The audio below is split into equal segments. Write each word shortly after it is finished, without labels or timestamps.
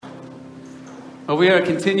Well, we are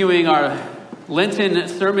continuing our Lenten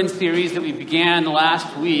sermon series that we began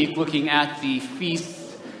last week, looking at the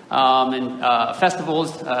feasts and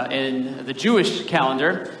festivals in the Jewish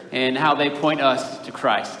calendar and how they point us to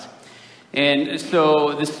Christ. And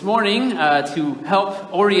so this morning, to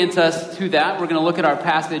help orient us to that, we're going to look at our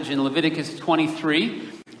passage in Leviticus 23,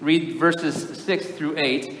 read verses 6 through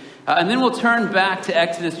 8, and then we'll turn back to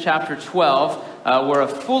Exodus chapter 12, where a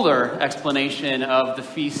fuller explanation of the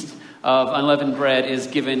feast of unleavened bread is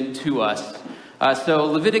given to us. So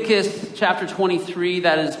Leviticus chapter 23,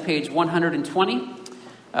 that is page 120,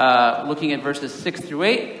 looking at verses 6 through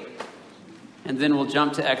 8. And then we'll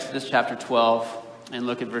jump to Exodus chapter 12 and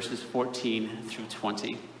look at verses 14 through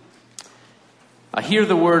 20. Hear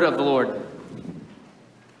the word of the Lord.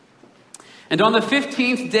 And on the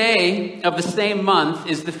 15th day of the same month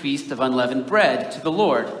is the feast of unleavened bread to the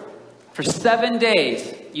Lord. For 7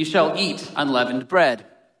 days you shall eat unleavened bread.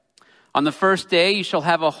 On the first day you shall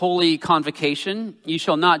have a holy convocation. You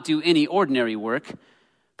shall not do any ordinary work,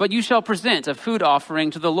 but you shall present a food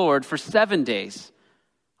offering to the Lord for 7 days.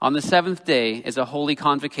 On the seventh day is a holy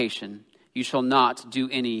convocation. You shall not do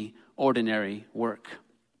any ordinary work.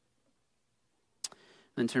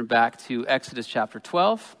 Then turn back to Exodus chapter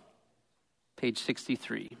 12, page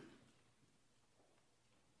 63.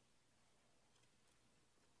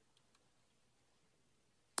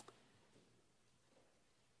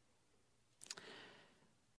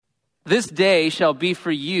 This day shall be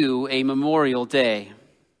for you a memorial day,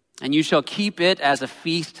 and you shall keep it as a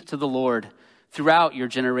feast to the Lord throughout your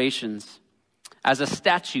generations, as a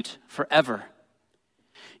statute forever.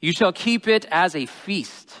 You shall keep it as a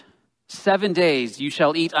feast. 7 days you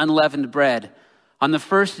shall eat unleavened bread. On the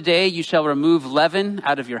first day you shall remove leaven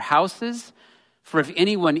out of your houses, for if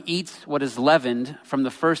anyone eats what is leavened from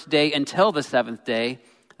the first day until the seventh day,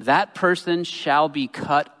 that person shall be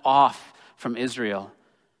cut off from Israel.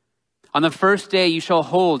 On the first day you shall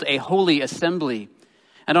hold a holy assembly,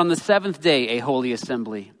 and on the seventh day a holy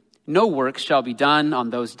assembly. No work shall be done on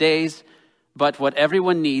those days, but what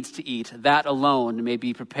everyone needs to eat, that alone may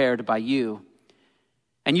be prepared by you.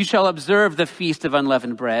 And you shall observe the feast of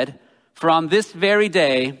unleavened bread, for on this very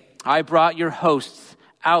day I brought your hosts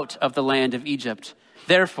out of the land of Egypt.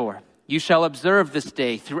 Therefore, you shall observe this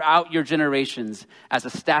day throughout your generations as a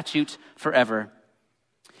statute forever.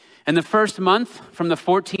 In the first month, from the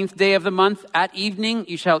 14th day of the month, at evening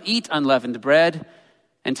you shall eat unleavened bread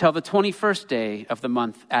until the 21st day of the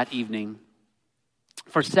month at evening.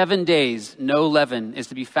 For 7 days no leaven is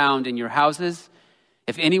to be found in your houses.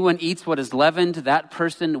 If anyone eats what is leavened, that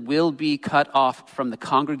person will be cut off from the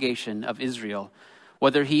congregation of Israel,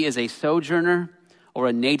 whether he is a sojourner or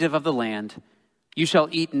a native of the land. You shall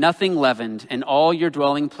eat nothing leavened in all your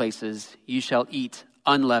dwelling places. You shall eat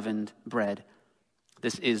unleavened bread.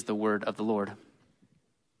 This is the word of the Lord.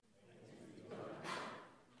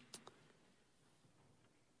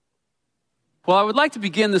 Well, I would like to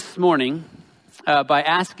begin this morning by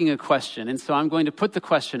asking a question. And so I'm going to put the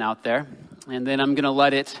question out there, and then I'm going to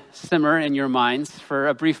let it simmer in your minds for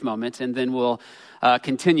a brief moment, and then we'll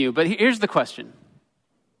continue. But here's the question.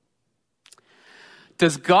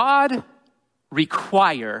 Does God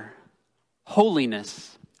require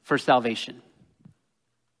holiness for salvation?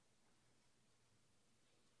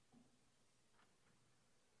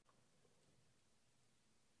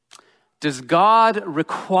 Does God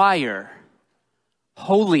require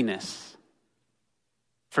holiness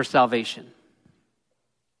for salvation?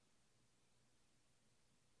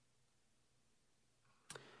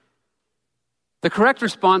 The correct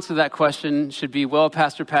response to that question should be, well,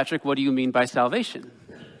 Pastor Patrick, what do you mean by salvation?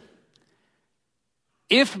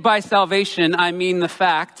 If by salvation I mean the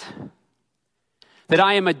fact that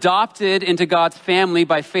I am adopted into God's family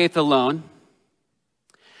by faith alone,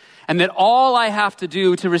 and that all I have to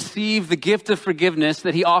do to receive the gift of forgiveness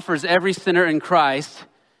that he offers every sinner in Christ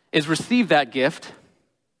is receive that gift.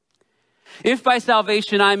 If by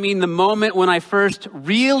salvation I mean the moment when I first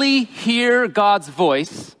really hear God's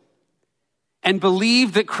voice and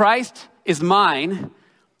believe that Christ is mine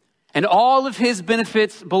and all of his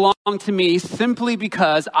benefits belong to me simply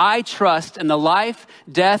because I trust in the life,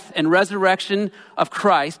 death, and resurrection of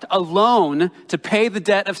Christ alone to pay the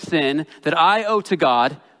debt of sin that I owe to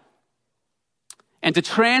God, and to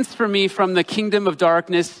transfer me from the kingdom of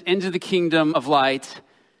darkness into the kingdom of light,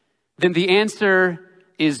 then the answer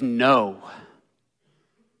is no.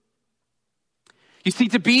 You see,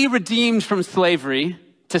 to be redeemed from slavery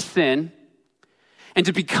to sin and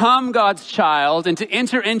to become God's child and to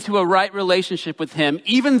enter into a right relationship with him,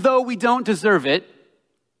 even though we don't deserve it,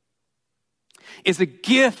 is a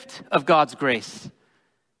gift of God's grace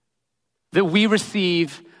that we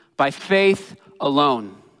receive by faith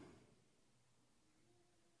alone.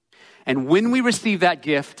 And when we receive that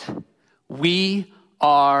gift, we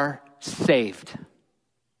are saved.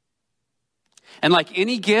 And like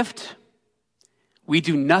any gift, we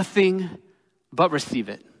do nothing but receive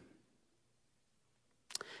it.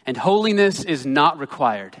 And holiness is not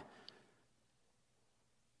required.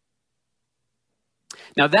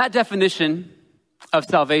 Now, that definition of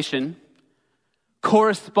salvation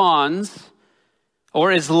corresponds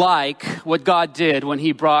or is like what God did when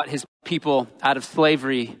he brought his people out of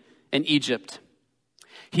slavery in Egypt.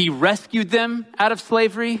 He rescued them out of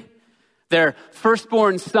slavery. Their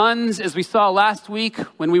firstborn sons, as we saw last week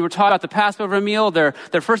when we were taught about the Passover meal, their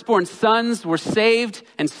firstborn sons were saved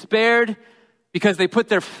and spared because they put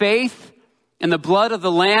their faith in the blood of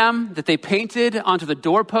the lamb that they painted onto the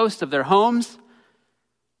doorposts of their homes.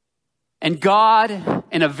 And God,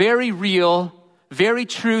 in a very real, very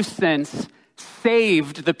true sense,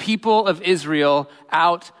 saved the people of Israel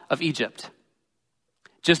out of Egypt.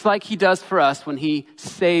 Just like he does for us when he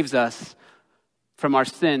saves us from our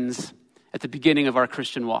sins at the beginning of our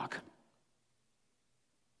Christian walk.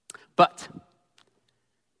 But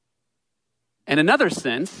in another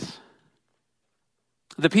sense,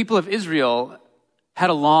 the people of Israel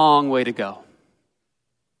had a long way to go.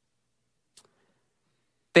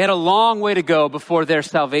 They had a long way to go before their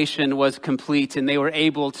salvation was complete and they were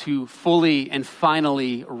able to fully and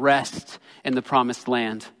finally rest in the promised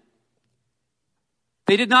land.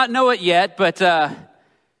 They did not know it yet, but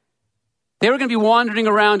they were going to be wandering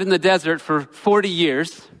around in the desert for 40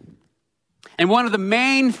 years. And one of the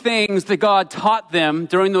main things that God taught them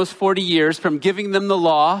during those 40 years, from giving them the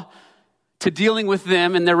law to dealing with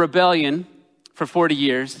them and their rebellion for 40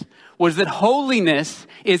 years, was that holiness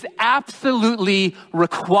is absolutely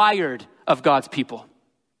required of God's people.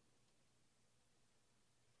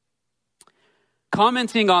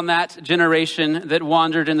 Commenting on that generation that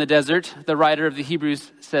wandered in the desert, the writer of the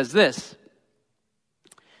Hebrews says this.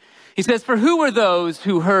 He says, "For who were those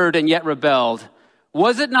who heard and yet rebelled?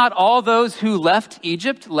 Was it not all those who left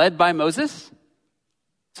Egypt led by Moses?"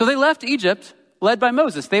 So they left Egypt led by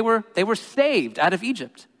Moses. They were saved out of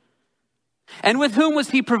Egypt. "And with whom was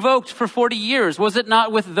he provoked for 40 years? Was it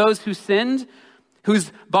not with those who sinned,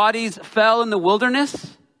 whose bodies fell in the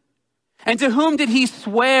wilderness? And to whom did he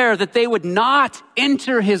swear that they would not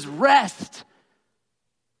enter his rest?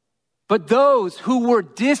 But those who were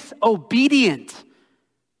disobedient."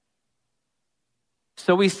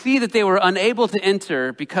 So we see that they were unable to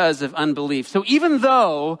enter because of unbelief. So even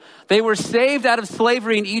though they were saved out of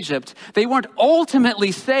slavery in Egypt, they weren't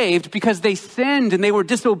ultimately saved because they sinned and they were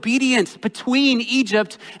disobedient between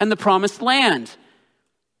Egypt and the promised land.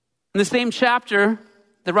 In the same chapter,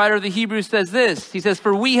 the writer of the Hebrews says this. He says,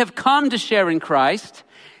 "For we have come to share in Christ,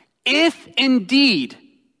 if indeed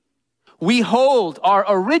we hold our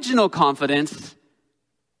original confidence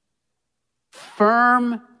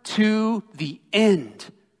firm to the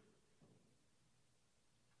end."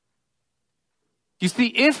 You see,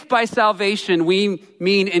 if by salvation we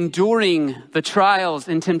mean enduring the trials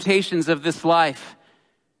and temptations of this life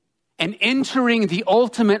and entering the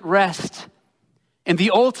ultimate rest and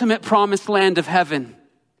the ultimate promised land of heaven,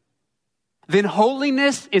 then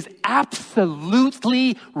holiness is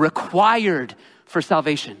absolutely required for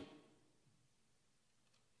salvation.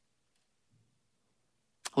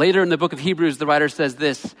 Later in the book of Hebrews, the writer says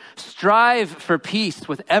this, "Strive for peace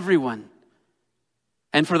with everyone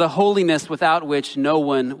and for the holiness without which no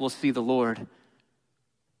one will see the Lord."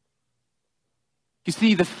 You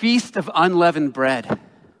see, the Feast of Unleavened Bread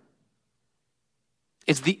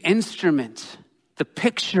is the instrument, the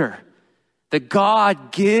picture that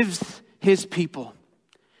God gives his people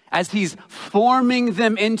as he's forming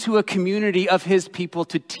them into a community of his people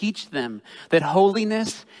to teach them that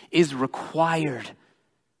holiness is required.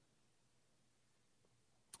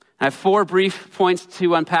 I have 4 brief points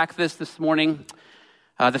to unpack this morning.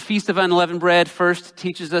 The Feast of Unleavened Bread first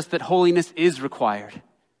teaches us that holiness is required.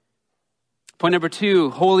 Point number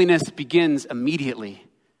 2, holiness begins immediately.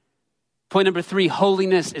 Point number 3,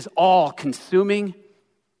 holiness is all-consuming.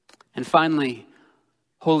 And finally,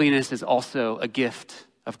 holiness is also a gift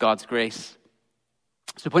of God's grace.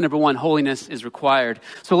 So point number 1, holiness is required.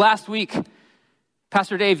 So last week,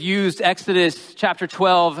 Pastor Dave used Exodus chapter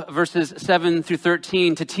 12, verses 7 through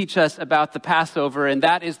 13 to teach us about the Passover, and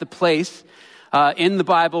that is the place in the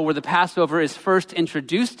Bible where the Passover is first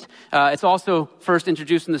introduced. It's also first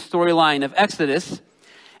introduced in the storyline of Exodus,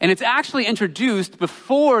 and it's actually introduced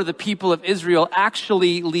before the people of Israel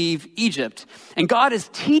actually leave Egypt. And God is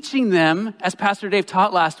teaching them, as Pastor Dave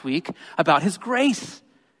taught last week, about his grace.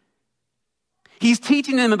 He's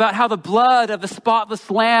teaching them about how the blood of the spotless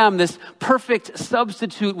lamb, this perfect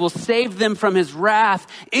substitute, will save them from his wrath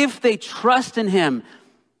if they trust in him.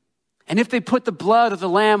 And if they put the blood of the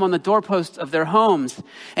lamb on the doorposts of their homes.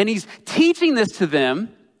 And he's teaching this to them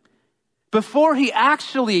before he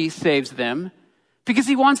actually saves them, because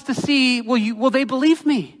he wants to see, will they believe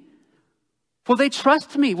me? Will they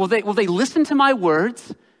trust me? Will they listen to my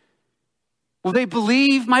words? Will they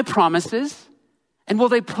believe my promises? And will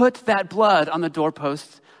they put that blood on the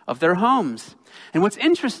doorposts of their homes? And what's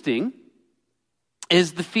interesting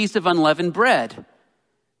is the Feast of Unleavened Bread.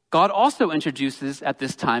 God also introduces at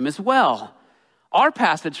this time as well. Our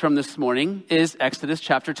passage from this morning is Exodus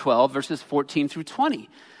chapter 12, verses 14 through 20.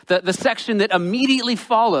 The section that immediately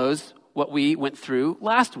follows what we went through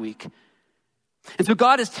last week. And so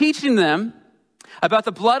God is teaching them about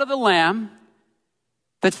the blood of the Lamb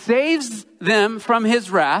that saves them from his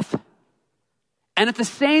wrath. And at the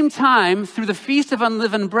same time, through the Feast of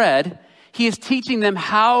Unleavened Bread, he is teaching them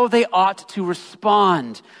how they ought to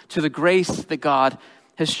respond to the grace that God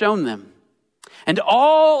has shown them. And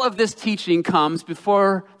all of this teaching comes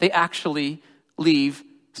before they actually leave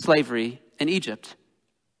slavery in Egypt.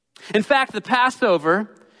 In fact, the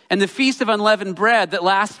Passover and the Feast of Unleavened Bread that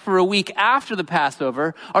lasts for a week after the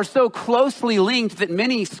Passover are so closely linked that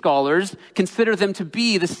many scholars consider them to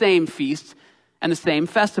be the same feast and the same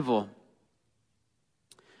festival.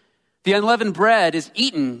 The unleavened bread is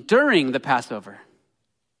eaten during the Passover.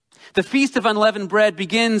 The Feast of Unleavened Bread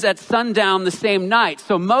begins at sundown the same night.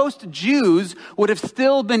 So most Jews would have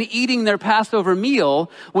still been eating their Passover meal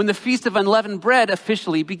when the Feast of Unleavened Bread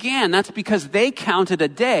officially began. That's because they counted a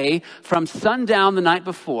day from sundown the night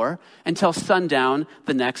before until sundown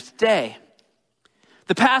the next day.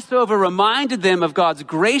 The Passover reminded them of God's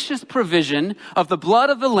gracious provision of the blood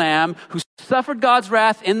of the Lamb who suffered God's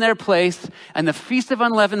wrath in their place, and the Feast of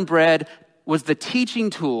Unleavened Bread was the teaching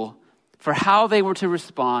tool for how they were to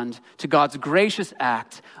respond to God's gracious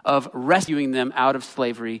act of rescuing them out of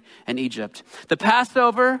slavery in Egypt. The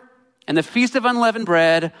Passover and the Feast of Unleavened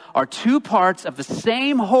Bread are two parts of the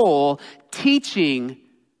same whole, teaching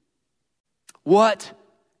what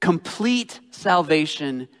complete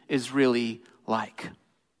salvation is really like.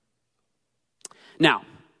 Now,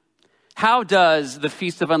 how does the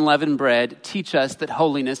Feast of Unleavened Bread teach us that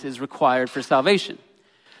holiness is required for salvation?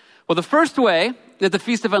 Well, the first way that the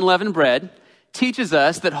Feast of Unleavened Bread teaches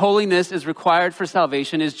us that holiness is required for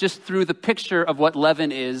salvation is just through the picture of what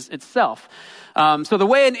leaven is itself. So the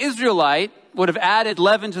way an Israelite would have added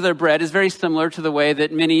leaven to their bread is very similar to the way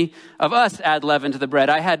that many of us add leaven to the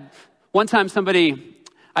bread. I had one time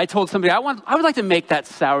I told somebody, I would like to make that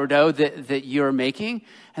sourdough that you're making.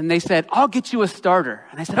 And they said, I'll get you a starter.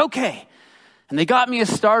 And I said, okay. And they got me a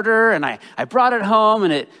starter, and I brought it home,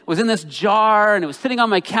 and it was in this jar, and it was sitting on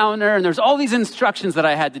my counter, and there's all these instructions that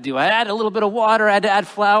I had to do. I added a little bit of water, I had to add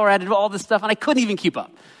flour, I added all this stuff, and I couldn't even keep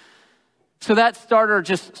up. So that starter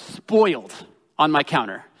just spoiled on my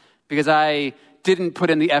counter because I didn't put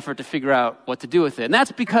in the effort to figure out what to do with it. And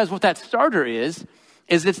that's because what that starter is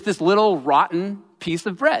it's this little rotten piece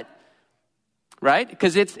of bread, right?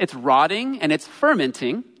 Because it's rotting and it's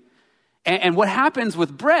fermenting. And what happens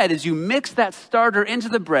with bread is you mix that starter into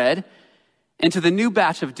the bread, into the new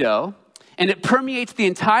batch of dough, and it permeates the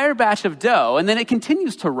entire batch of dough, and then it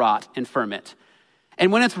continues to rot and ferment.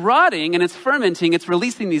 And when it's rotting and it's fermenting, it's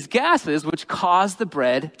releasing these gases which cause the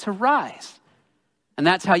bread to rise. And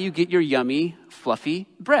that's how you get your yummy, fluffy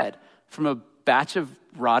bread from a batch of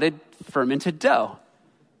rotted, fermented dough.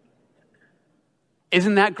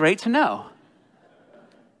 Isn't that great to know?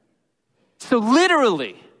 So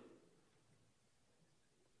literally,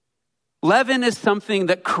 leaven is something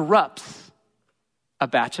that corrupts a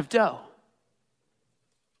batch of dough.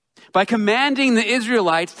 By commanding the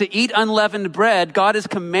Israelites to eat unleavened bread, God is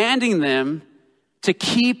commanding them to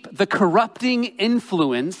keep the corrupting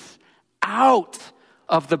influence out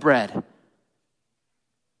of the bread.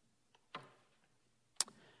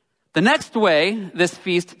 The next way this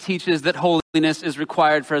feast teaches that holiness is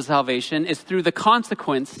required for salvation is through the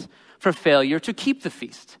consequence for failure to keep the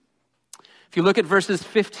feast. If you look at verses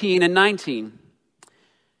 15 and 19, it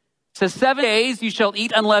says, 7 days you shall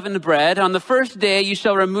eat unleavened bread. On the first day you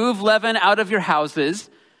shall remove leaven out of your houses.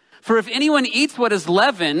 For if anyone eats what is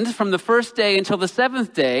leavened from the first day until the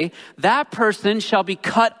 7th day, that person shall be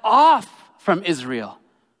cut off from Israel.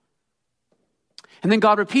 And then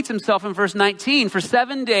God repeats himself in verse 19. For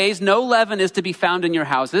 7 days, no leaven is to be found in your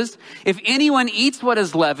houses. If anyone eats what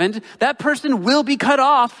is leavened, that person will be cut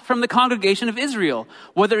off from the congregation of Israel,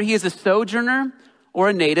 whether he is a sojourner or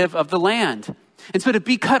a native of the land. And so to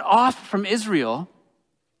be cut off from Israel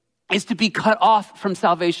is to be cut off from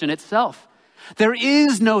salvation itself. There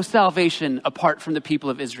is no salvation apart from the people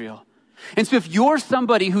of Israel. And so if you're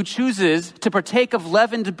somebody who chooses to partake of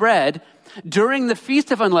leavened bread during the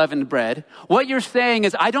Feast of Unleavened Bread, what you're saying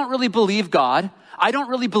is, I don't really believe God. I don't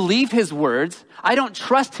really believe his words. I don't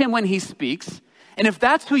trust him when he speaks. And if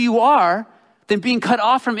that's who you are, then being cut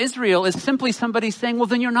off from Israel is simply somebody saying, well,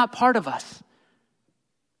 then you're not part of us.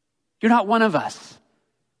 You're not one of us.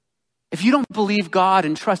 If you don't believe God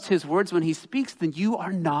and trust his words when he speaks, then you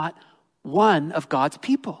are not one of God's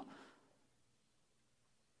people.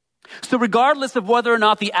 So regardless of whether or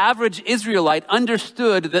not the average Israelite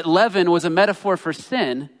understood that leaven was a metaphor for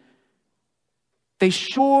sin, they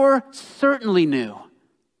sure certainly knew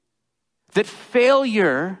that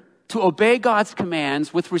failure to obey God's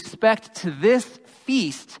commands with respect to this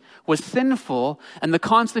feast was sinful and the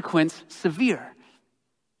consequence severe.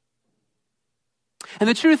 And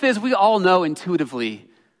the truth is, we all know intuitively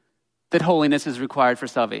that holiness is required for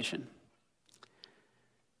salvation.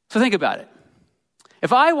 So think about it.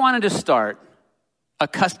 If I wanted to start a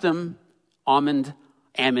custom almond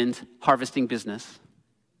harvesting business,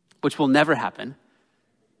 which will never happen,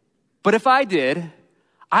 but if I did,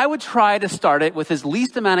 I would try to start it with as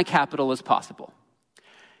least amount of capital as possible.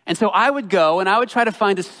 And so I would go and I would try to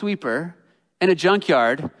find a sweeper in a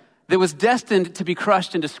junkyard that was destined to be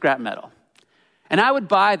crushed into scrap metal. And I would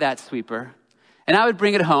buy that sweeper and I would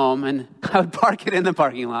bring it home and I would park it in the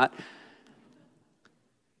parking lot.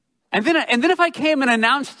 And then if I came and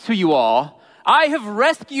announced to you all, I have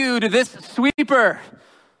rescued this sweeper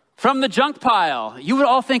from the junk pile, you would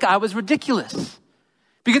all think I was ridiculous.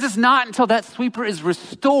 Because it's not until that sweeper is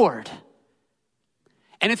restored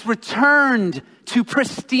and it's returned to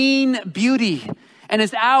pristine beauty and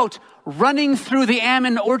is out running through the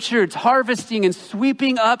almond orchards, harvesting and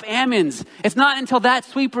sweeping up almonds. It's not until that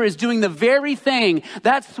sweeper is doing the very thing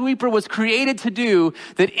that sweeper was created to do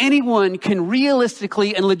that anyone can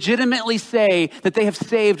realistically and legitimately say that they have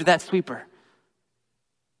saved that sweeper.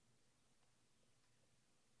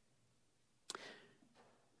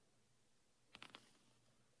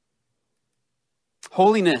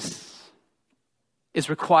 Holiness is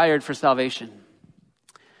required for salvation.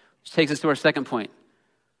 Which takes us to our second point.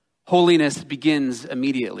 Holiness begins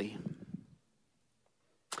immediately.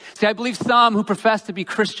 See, I believe some who profess to be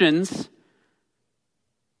Christians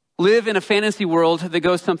live in a fantasy world that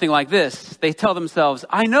goes something like this. They tell themselves,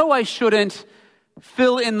 I know I shouldn't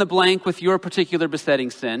fill in the blank with your particular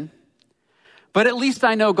besetting sin, but at least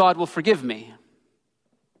I know God will forgive me.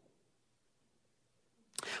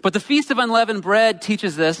 But the Feast of Unleavened Bread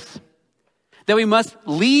teaches us that we must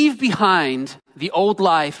leave behind the old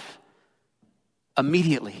life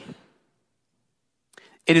immediately.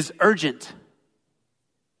 It is urgent.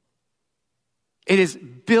 It is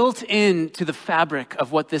built into the fabric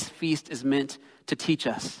of what this feast is meant to teach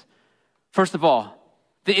us. First of all,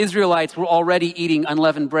 the Israelites were already eating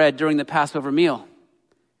unleavened bread during the Passover meal.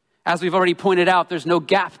 As we've already pointed out, there's no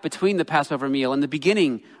gap between the Passover meal and the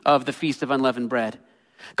beginning of the Feast of Unleavened Bread.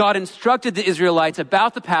 God instructed the Israelites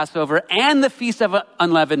about the Passover and the Feast of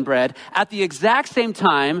Unleavened Bread at the exact same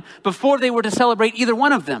time before they were to celebrate either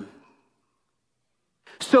one of them.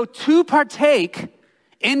 So to partake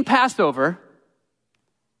in Passover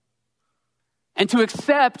and to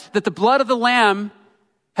accept that the blood of the Lamb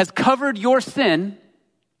has covered your sin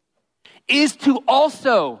is to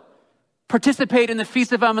also participate in the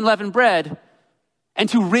Feast of Unleavened Bread and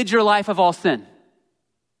to rid your life of all sin.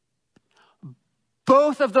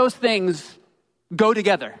 Both of those things go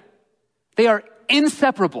together. They are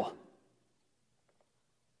inseparable.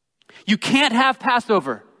 You can't have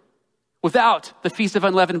Passover without the Feast of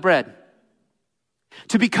Unleavened Bread.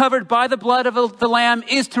 To be covered by the blood of the Lamb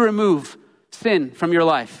is to remove sin from your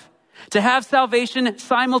life. To have salvation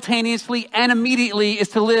simultaneously and immediately is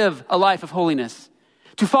to live a life of holiness.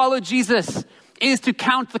 To follow Jesus is to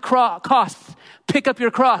count the costs, pick up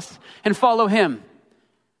your cross, and follow him.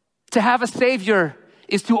 To have a Savior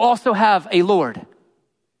is to also have a Lord.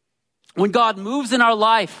 When God moves in our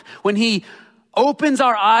life, when he opens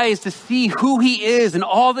our eyes to see who he is and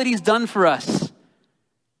all that he's done for us,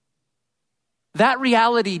 that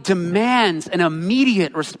reality demands an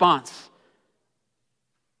immediate response.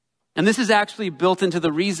 And this is actually built into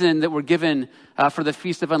the reason that we're given for the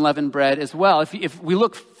Feast of Unleavened Bread as well. If we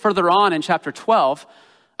look further on in chapter 12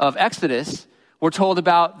 of Exodus, we're told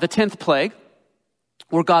about the 10th plague,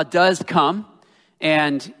 where God does come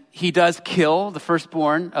and he does kill the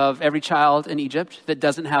firstborn of every child in Egypt that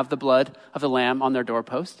doesn't have the blood of the lamb on their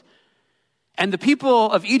doorpost. And the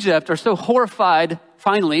people of Egypt are so horrified,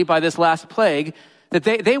 finally, by this last plague that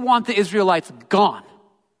they want the Israelites gone.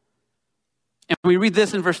 And we read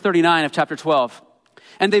this in verse 39 of chapter 12.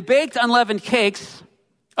 And they baked unleavened cakes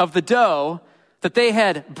of the dough that they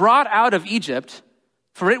had brought out of Egypt,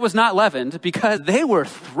 for it was not leavened, because they were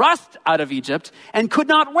thrust out of Egypt and could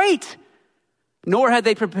not wait, nor had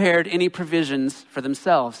they prepared any provisions for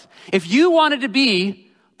themselves. If you wanted to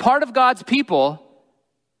be part of God's people,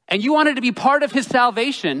 and you wanted to be part of his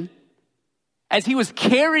salvation, as he was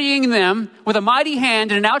carrying them with a mighty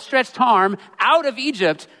hand and an outstretched arm out of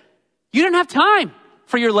Egypt, you didn't have time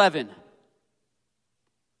for your leaven.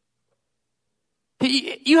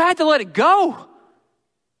 You had to let it go.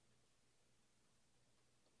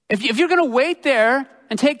 If you're going to wait there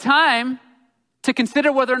and take time to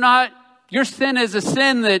consider whether or not your sin is a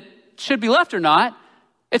sin that should be left or not,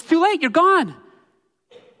 it's too late. You're gone.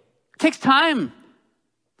 It takes time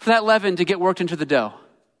for that leaven to get worked into the dough.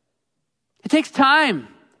 It takes time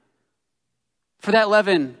for that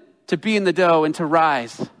leaven to be in the dough and to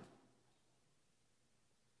rise.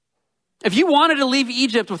 If you wanted to leave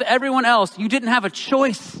Egypt with everyone else, you didn't have a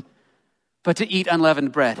choice but to eat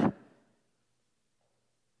unleavened bread.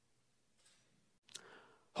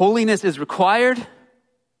 Holiness is required.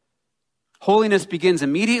 Holiness begins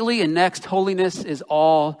immediately, and next, holiness is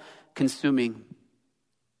all-consuming.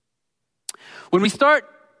 When we start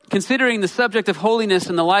considering the subject of holiness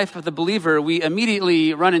in the life of the believer, we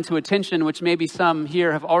immediately run into a tension which maybe some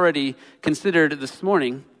here have already considered this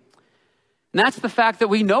morning. And that's the fact that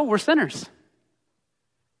we know we're sinners.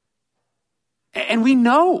 And we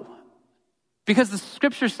know, because the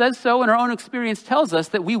scripture says so and our own experience tells us,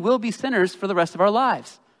 that we will be sinners for the rest of our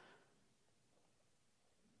lives.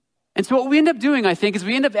 And so what we end up doing, I think, is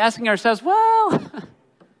we end up asking ourselves, well,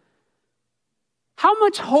 how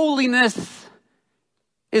much holiness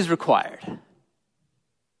is required?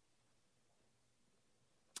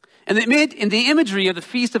 And the imagery of the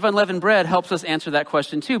Feast of Unleavened Bread helps us answer that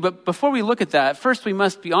question too. But before we look at that, first we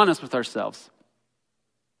must be honest with ourselves.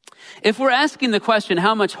 If we're asking the question,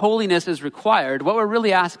 how much holiness is required, what we're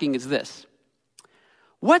really asking is this: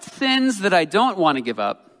 what sins that I don't want to give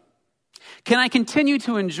up can I continue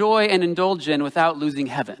to enjoy and indulge in without losing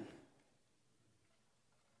heaven?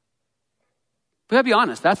 We gotta be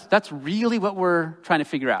honest, that's really what we're trying to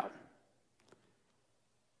figure out.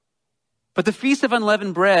 But the Feast of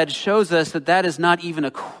Unleavened Bread shows us that that is not even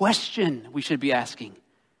a question we should be asking.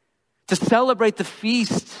 To celebrate the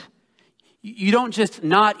feast, you don't just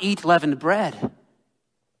not eat leavened bread,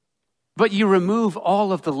 but you remove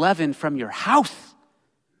all of the leaven from your house.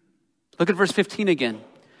 Look at verse 15 again.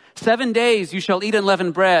 7 days you shall eat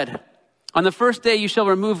unleavened bread. On the first day you shall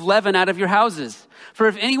remove leaven out of your houses. For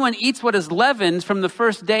if anyone eats what is leavened from the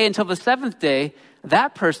first day until the seventh day,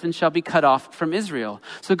 that person shall be cut off from Israel.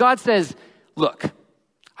 So God says, look,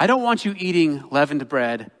 I don't want you eating leavened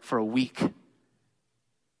bread for a week.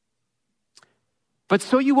 But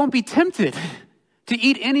so you won't be tempted to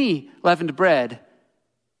eat any leavened bread,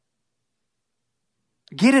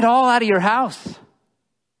 get it all out of your house.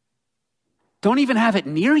 Don't even have it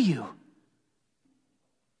near you.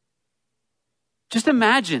 Just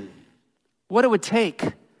imagine what it would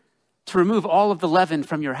take to remove all of the leaven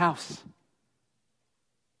from your house.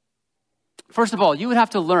 First of all, you would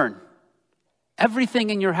have to learn everything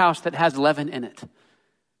in your house that has leaven in it.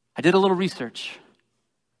 I did a little research.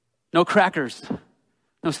 No crackers,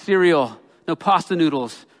 no cereal, no pasta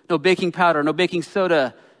noodles, no baking powder, no baking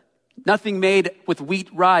soda, nothing made with wheat,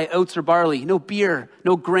 rye, oats, or barley, no beer,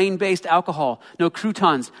 no grain-based alcohol, no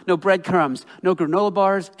croutons, no breadcrumbs, no granola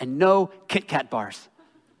bars, and no Kit Kat bars.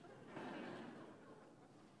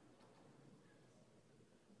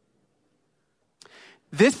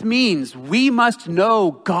 This means we must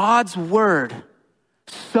know God's word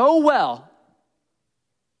so well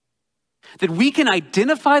that we can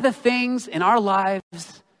identify the things in our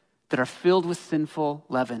lives that are filled with sinful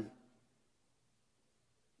leaven.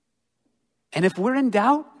 And if we're in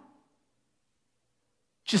doubt,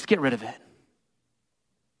 just get rid of it.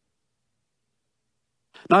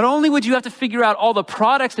 Not only would you have to figure out all the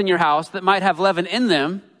products in your house that might have leaven in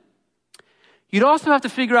them, you'd also have to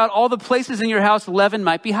figure out all the places in your house leaven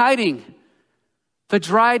might be hiding. The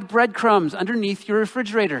dried breadcrumbs underneath your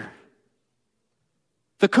refrigerator.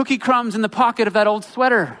 The cookie crumbs in the pocket of that old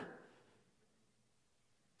sweater.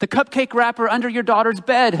 The cupcake wrapper under your daughter's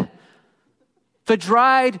bed. The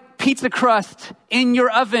dried pizza crust in your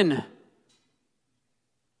oven.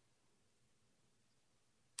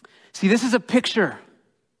 See, this is a picture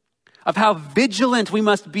of how vigilant we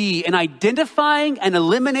must be in identifying and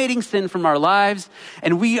eliminating sin from our lives.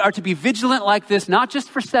 And we are to be vigilant like this, not just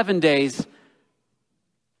for 7 days,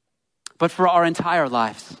 but for our entire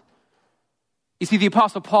lives. You see, the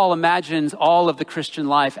Apostle Paul imagines all of the Christian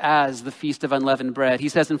life as the Feast of Unleavened Bread. He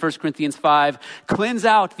says in 1 Corinthians 5, cleanse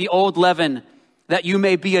out the old leaven that you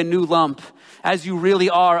may be a new lump, as you really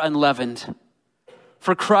are unleavened.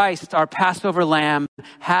 For Christ, our Passover lamb,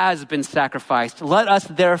 has been sacrificed. Let us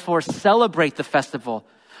therefore celebrate the festival,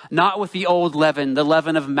 not with the old leaven, the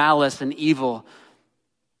leaven of malice and evil,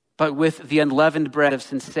 but with the unleavened bread of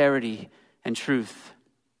sincerity and truth.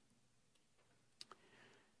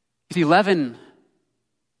 You see, leaven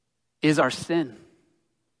is our sin.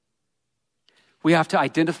 We have to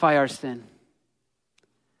identify our sin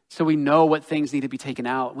so we know what things need to be taken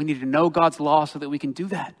out. We need to know God's law so that we can do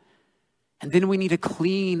that. And then we need to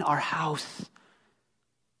clean our house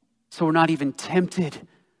so we're not even tempted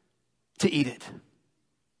to eat it.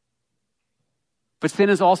 But sin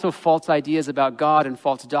is also false ideas about God and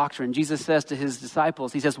false doctrine. Jesus says to his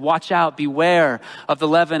disciples, he says, watch out, beware of the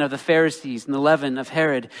leaven of the Pharisees and the leaven of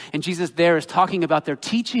Herod. And Jesus there is talking about their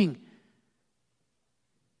teaching.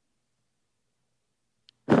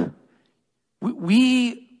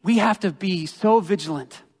 We have to be so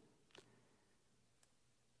vigilant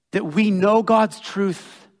that we know God's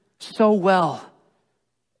truth so well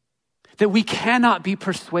that we cannot be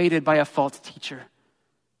persuaded by a false teacher.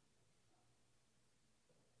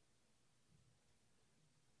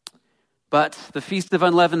 But the Feast of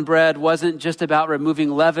Unleavened Bread wasn't just about removing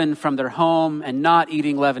leaven from their home and not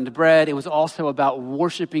eating leavened bread. It was also about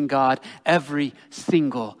worshiping God every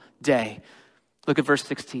single day. Look at verse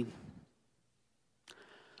 16.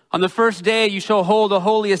 On the first day you shall hold a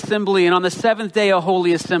holy assembly, and on the seventh day a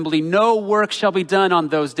holy assembly. No work shall be done on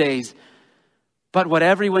those days, but what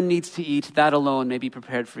everyone needs to eat, that alone may be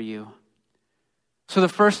prepared for you. So the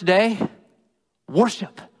first day,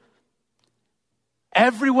 worship.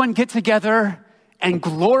 Everyone get together and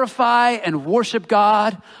glorify and worship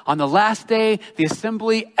God. On the last day, the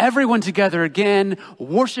assembly, everyone together again,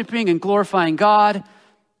 worshiping and glorifying God.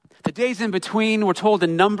 The days in between, we're told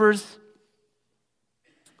in Numbers,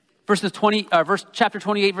 chapter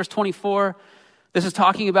 28, verse 24. This is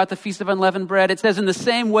talking about the Feast of Unleavened Bread. It says, in the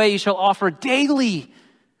same way you shall offer daily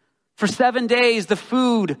for 7 days the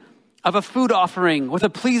food of a food offering with a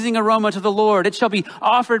pleasing aroma to the Lord. It shall be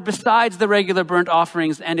offered besides the regular burnt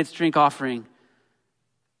offerings and its drink offering.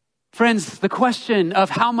 Friends, the question of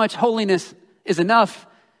how much holiness is enough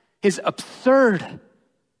is absurd.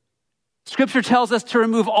 Scripture tells us to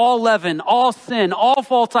remove all leaven, all sin, all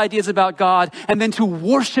false ideas about God, and then to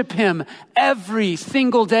worship him every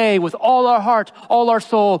single day with all our heart, all our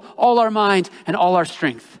soul, all our mind, and all our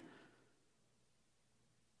strength.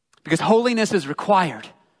 Because holiness is required.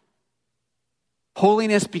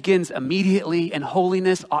 Holiness begins immediately, and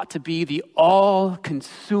holiness ought to be the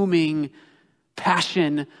all-consuming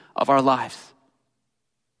passion of our lives.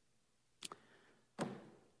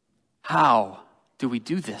 How do we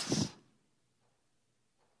do this?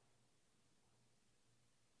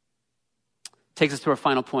 Takes us to our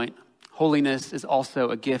final point. Holiness is also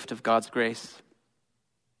a gift of God's grace.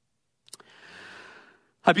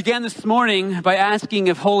 I began this morning by asking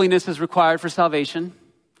if holiness is required for salvation,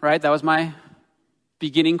 right? That was my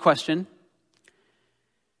beginning question.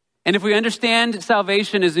 And if we understand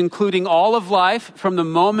salvation is including all of life from the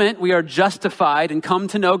moment we are justified and come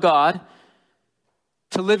to know God,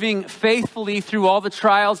 to living faithfully through all the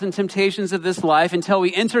trials and temptations of this life until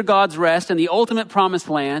we enter God's rest and the ultimate promised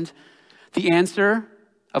land, the answer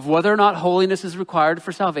of whether or not holiness is required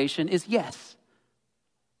for salvation is yes.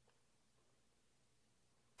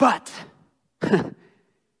 But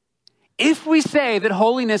if we say that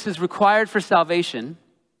holiness is required for salvation,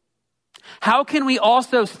 how can we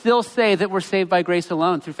also still say that we're saved by grace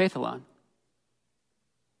alone, through faith alone?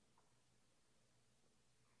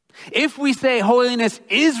 If we say holiness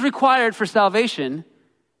is required for salvation,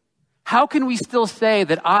 how can we still say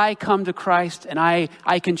that I come to Christ and I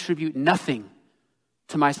contribute nothing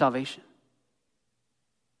to my salvation?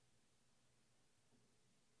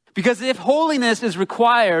 Because if holiness is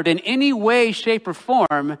required in any way, shape, or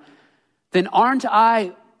form, then aren't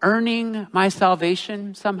I earning my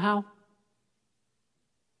salvation somehow?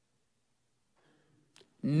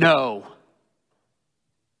 No.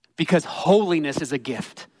 Because holiness is a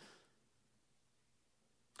gift.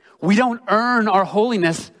 We don't earn our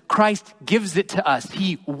holiness. Christ gives it to us.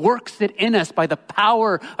 He works it in us by the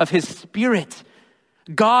power of his Spirit.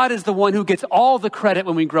 God is the one who gets all the credit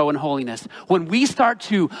when we grow in holiness. When we start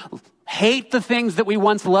to hate the things that we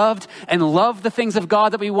once loved and love the things of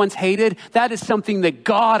God that we once hated, that is something that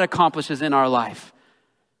God accomplishes in our life.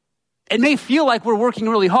 It may feel like we're working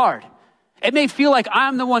really hard. It may feel like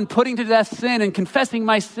I'm the one putting to death sin and confessing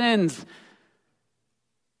my sins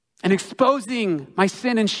and exposing my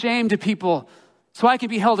sin and shame to people. so I can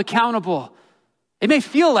be held accountable. It may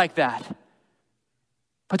feel like that,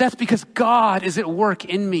 but that's because God is at work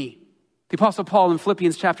in me. The Apostle Paul in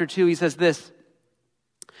Philippians chapter 2, he says this,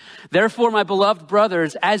 "Therefore, my beloved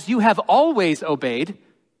brothers, as you have always obeyed,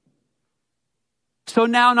 so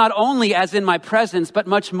now not only as in my presence, but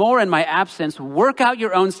much more in my absence, work out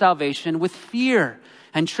your own salvation with fear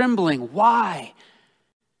and trembling." Why?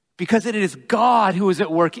 Because it is God who is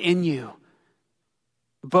at work in you,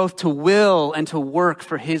 both to will and to work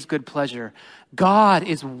for his good pleasure. God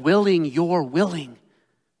is willing your willing.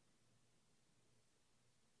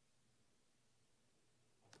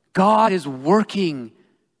 God is working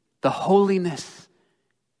the holiness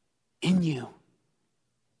in you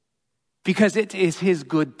because it is his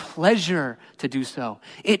good pleasure to do so.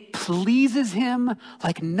 It pleases him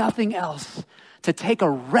like nothing else to take a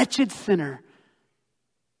wretched sinner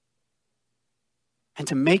and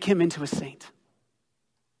to make him into a saint.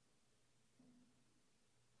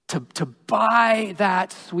 To buy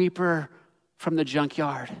that sweeper from the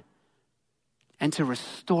junkyard and to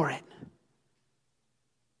restore it.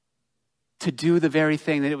 To do the very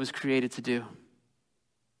thing that it was created to do.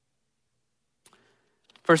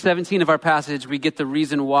 Verse 17 of our passage, we get the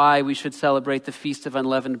reason why we should celebrate the Feast of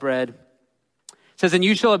Unleavened Bread. It says, "And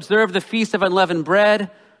you shall observe the Feast of Unleavened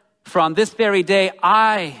Bread, for on this very day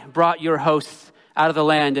I brought your hosts out of the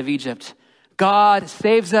land of Egypt." God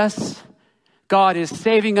saves us, God is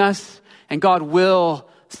saving us, and God will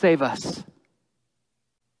save us.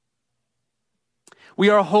 We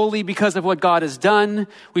are holy because of what God has done.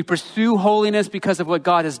 We pursue holiness because of what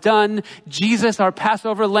God has done. Jesus, our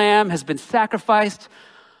Passover lamb, has been sacrificed.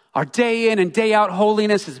 Our day in and day out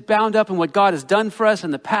holiness is bound up in what God has done for us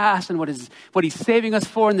in the past and what he's saving us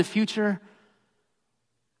for in the future.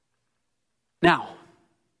 Now,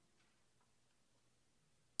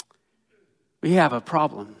 we have a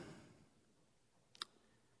problem.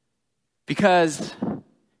 Because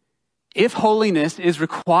if holiness is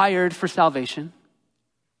required for salvation,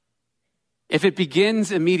 if it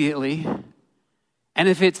begins immediately, and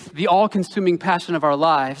if it's the all-consuming passion of our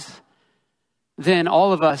lives, then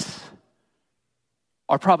all of us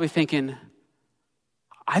are probably thinking,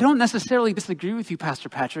 I don't necessarily disagree with you, Pastor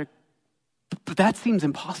Patrick, but that seems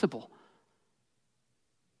impossible.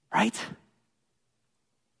 Right?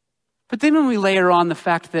 But then when we layer on the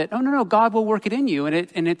fact that, no, God will work it in you,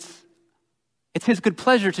 and it's his good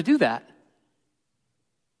pleasure to do that.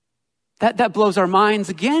 That blows our minds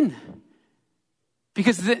again.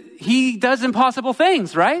 Because he does impossible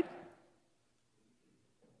things, right?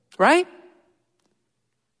 Right?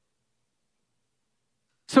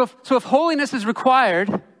 So if holiness is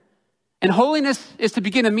required, and holiness is to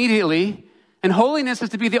begin immediately, and holiness is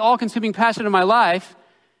to be the all-consuming passion of my life,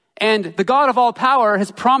 and the God of all power has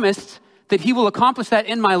promised that he will accomplish that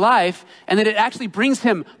in my life, and that it actually brings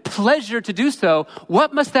him pleasure to do so,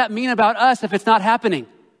 what must that mean about us if it's not happening?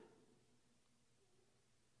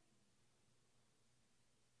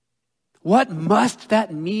 What must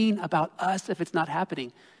that mean about us if it's not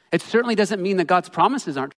happening? It certainly doesn't mean that God's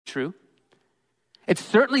promises aren't true. It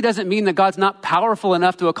certainly doesn't mean that God's not powerful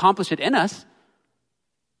enough to accomplish it in us.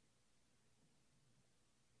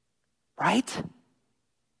 Right?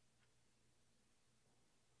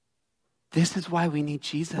 This is why we need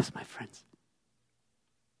Jesus, my friends.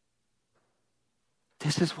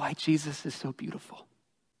 This is why Jesus is so beautiful.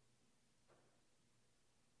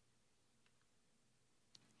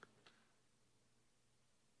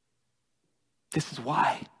 This is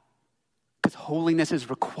why. Because holiness is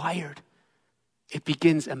required. It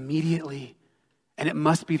begins immediately, and it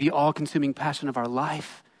must be the all-consuming passion of our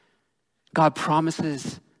life. God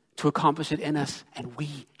promises to accomplish it in us, and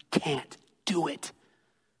we can't do it.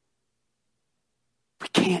 We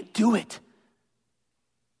can't do it.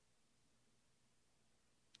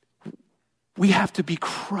 We have to be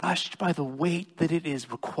crushed by the weight that it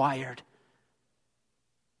is required.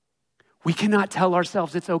 We cannot tell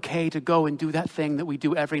ourselves it's okay to go and do that thing that we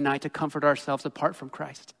do every night to comfort ourselves apart from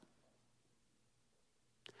Christ.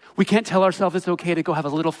 We can't tell ourselves it's okay to go have a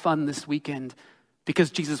little fun this weekend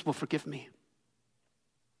because Jesus will forgive me.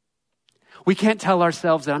 We can't tell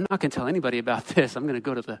ourselves that I'm not going to tell anybody about this. I'm going to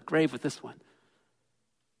go to the grave with this one.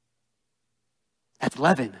 That's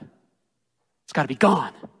leaven. It's got to be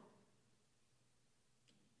gone.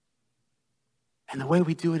 And the way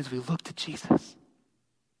we do it is we look to Jesus.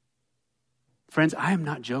 Friends, I am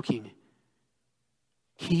not joking.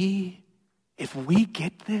 If we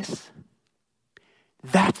get this,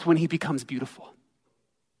 that's when he becomes beautiful.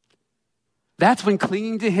 That's when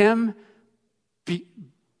clinging to him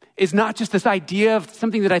is not just this idea of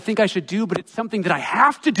something that I think I should do, but it's something that I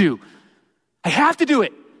have to do. I have to do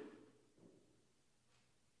it.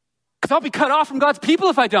 I'll be cut off from God's people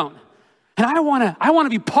if I don't. And I want to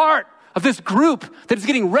be part of this group that is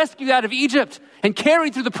getting rescued out of Egypt and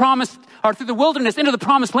carried through through the wilderness into the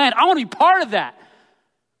promised land. I want to be part of that.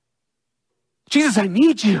 Jesus, I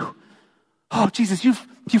need you. Oh, Jesus, you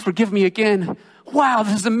forgive me again. Wow,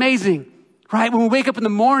 this is amazing, right? When we wake up in the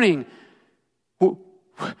morning,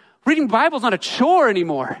 reading the Bible is not a chore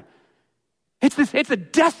anymore. It's a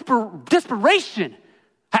desperation.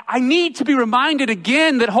 I need to be reminded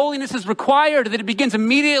again that holiness is required, that it begins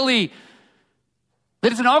immediately,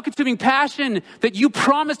 that it's an all-consuming passion, that you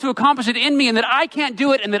promise to accomplish it in me, and that I can't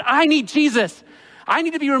do it, and that I need Jesus. I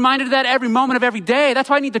need to be reminded of that every moment of every day. That's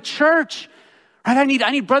why I need the church. Right? I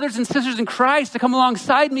need brothers and sisters in Christ to come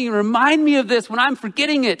alongside me and remind me of this when I'm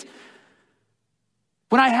forgetting it.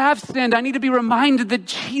 When I have sinned, I need to be reminded that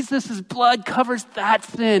Jesus' blood covers that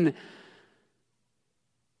sin.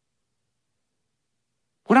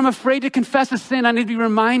 When I'm afraid to confess a sin, I need to be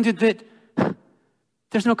reminded that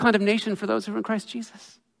there's no condemnation for those who are in Christ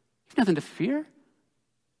Jesus. You have nothing to fear.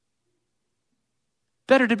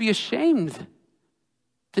 Better to be ashamed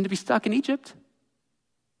than to be stuck in Egypt.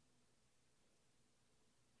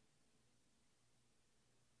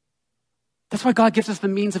 That's why God gives us the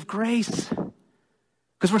means of grace.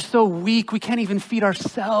 Because we're so weak, we can't even feed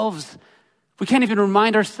ourselves. We can't even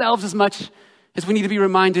remind ourselves as much as we need to be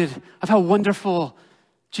reminded of how wonderful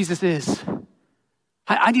Jesus is.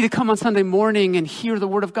 I need to come on Sunday morning and hear the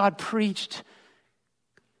word of God preached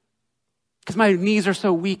because my knees are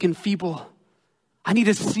so weak and feeble. I need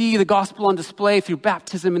to see the gospel on display through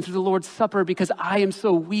baptism and through the Lord's Supper because I am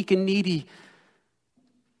so weak and needy.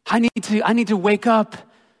 I need to wake up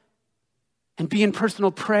and be in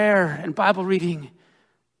personal prayer and Bible reading,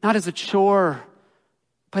 not as a chore,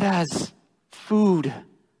 but as food.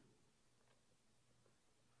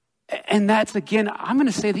 And that's, again, I'm going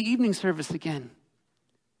to say the evening service again.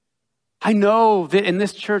 I know that in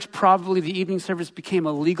this church, probably the evening service became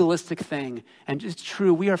a legalistic thing. And it's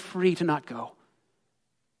true, we are free to not go.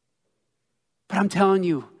 But I'm telling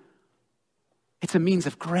you, it's a means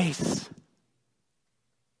of grace.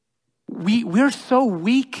 We're so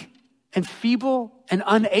weak and feeble and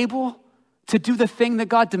unable to do the thing that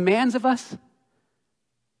God demands of us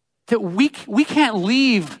that we can't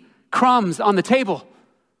leave crumbs on the table.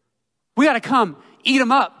 We got to come eat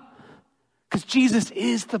them up because Jesus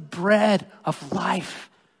is the bread of life.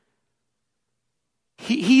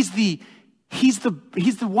 He's the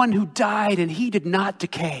one who died and he did not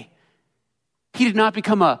decay. He did not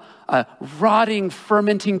become a rotting,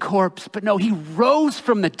 fermenting corpse, but no, he rose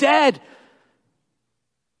from the dead,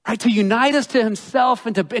 right? To unite us to himself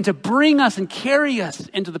and to bring us and carry us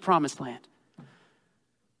into the promised land.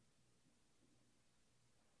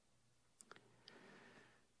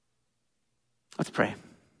 Let's pray.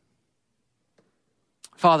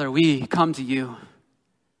 Father, we come to you.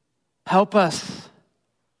 Help us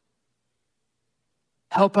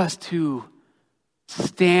to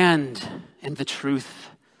stand in the truth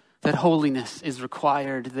that holiness is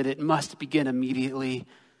required, that it must begin immediately,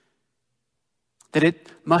 that it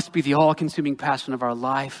must be the all-consuming passion of our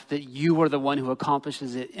life, that you are the one who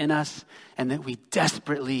accomplishes it in us, and that we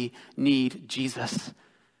desperately need Jesus,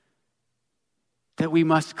 that we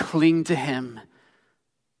must cling to him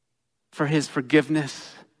for his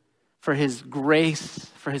forgiveness, for his grace,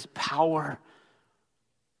 for his power.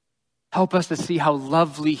 Help us to see how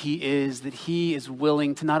lovely he is, that he is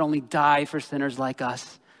willing to not only die for sinners like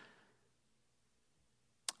us,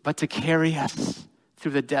 but to carry us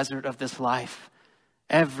through the desert of this life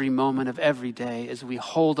every moment of every day as we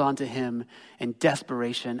hold on to him in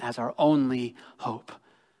desperation as our only hope.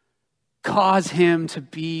 Cause him to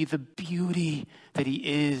be the beauty that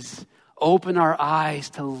he is. Open our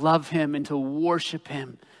eyes to love him and to worship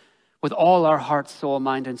him with all our heart, soul,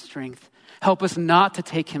 mind, and strength. Help us not to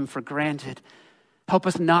take him for granted. Help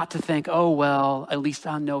us not to think, oh, well, at least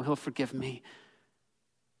I know he'll forgive me.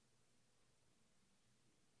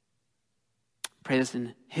 Pray this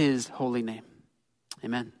in his holy name.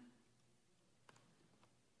 Amen.